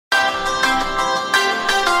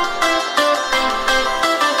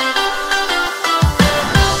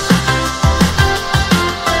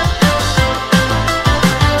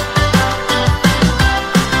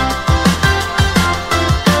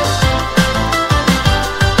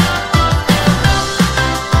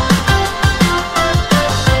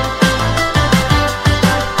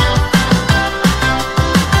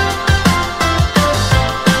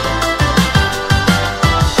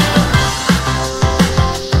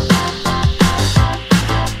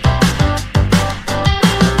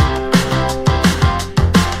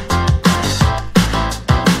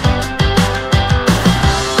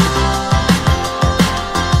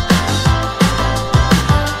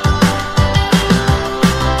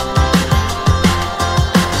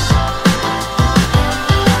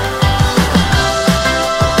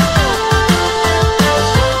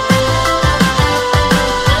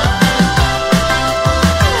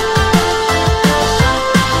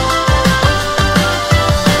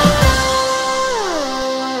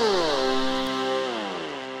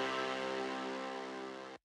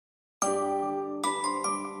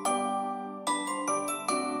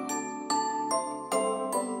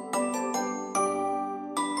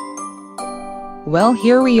Well,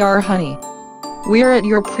 here we are, honey. We're at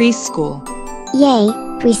your preschool. Yay,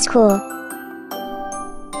 preschool.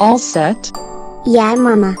 All set? Yeah,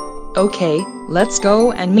 Mama. Okay, let's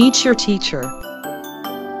go and meet your teacher.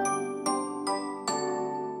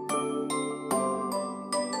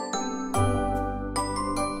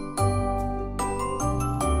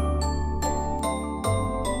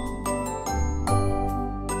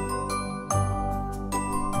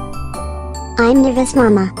 I'm nervous,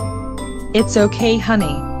 Mama. It's okay,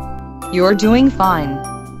 honey. You're doing fine.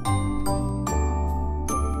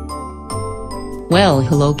 Well,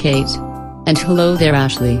 hello, Kate. And hello there,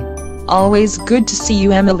 Ashley. Always good to see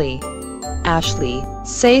you, Emily. Ashley,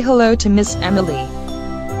 say hello to Miss Emily.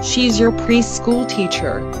 She's your preschool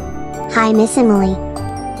teacher. Hi, Miss Emily.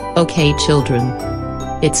 Okay, children.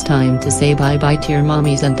 It's time to say bye-bye to your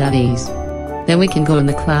mommies and daddies. Then we can go in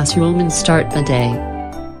the classroom and start the day.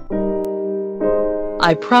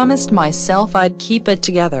 I promised myself I'd keep it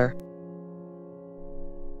together.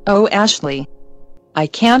 Oh, Ashley. I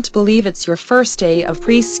can't believe it's your first day of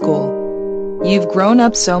preschool. You've grown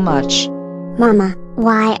up so much. Mama,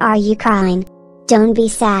 why are you crying? Don't be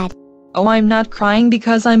sad. Oh, I'm not crying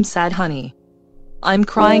because I'm sad, honey. I'm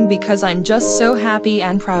crying because I'm just so happy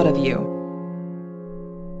and proud of you.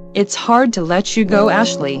 It's hard to let you go,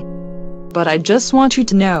 Ashley. But I just want you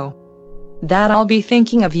to know that I'll be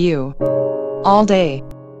thinking of you all day.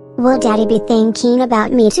 Will Daddy be thinking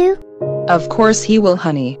about me too? Of course he will,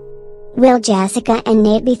 honey. Will Jessica and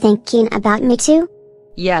Nate be thinking about me too?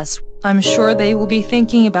 Yes, I'm sure they will be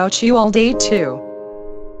thinking about you all day too.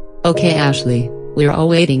 Okay, Ashley, we're all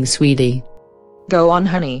waiting, sweetie. Go on,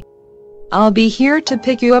 honey. I'll be here to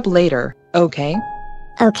pick you up later, okay?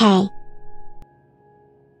 Okay.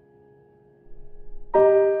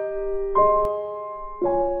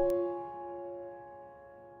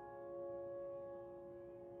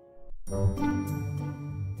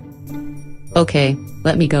 Okay,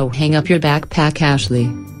 let me go hang up your backpack, Ashley.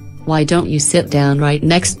 Why don't you sit down right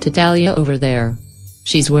next to Talia over there?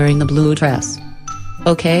 She's wearing the blue dress.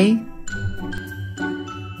 Okay?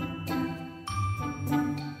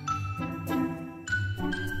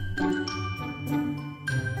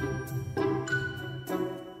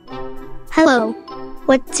 Hello.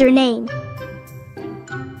 What's your name?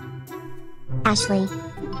 Ashley.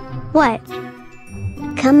 What?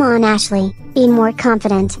 Come on, Ashley, be more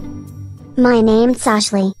confident. My name's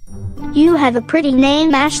Ashley. You have a pretty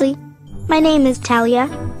name, Ashley. My name is Talia.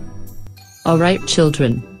 Alright,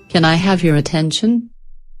 children, can I have your attention?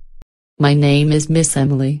 My name is Miss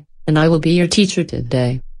Emily, and I will be your teacher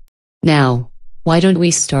today. Now, why don't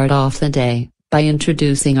we start off the day by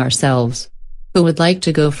introducing ourselves? Who would like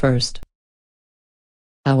to go first?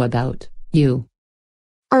 How about you?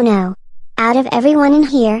 Oh no. Out of everyone in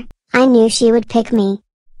here, I knew she would pick me.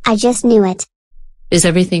 I just knew it. Is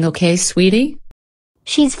everything okay, sweetie?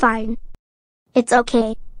 She's fine. It's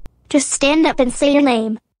okay. Just stand up and say your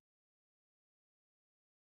name.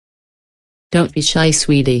 Don't be shy,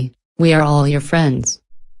 sweetie. We are all your friends.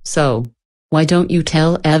 So, why don't you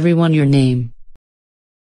tell everyone your name?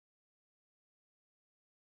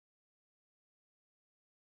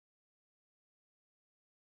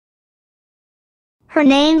 Her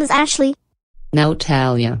name is Ashley. Now,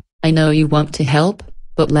 Talia, I know you want to help,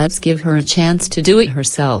 but let's give her a chance to do it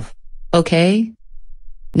herself. Okay?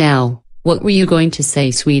 Now, what were you going to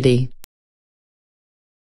say, sweetie?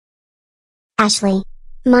 Ashley.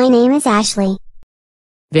 My name is Ashley.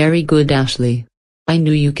 Very good, Ashley. I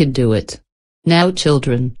knew you could do it. Now,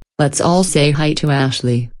 children, let's all say hi to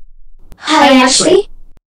Ashley. Hi, Ashley.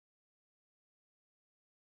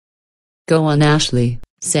 Go on, Ashley.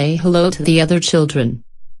 Say hello to the other children.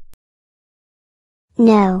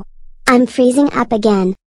 No. I'm freezing up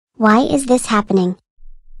again. Why is this happening?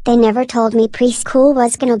 They never told me preschool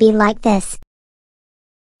was gonna be like this.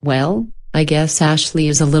 Well, I guess Ashley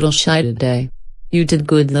is a little shy today. You did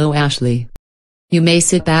good though, Ashley. You may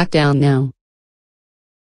sit back down now.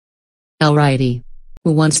 Alrighty.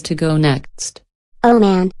 Who wants to go next? Oh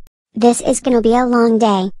man. This is gonna be a long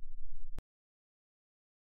day.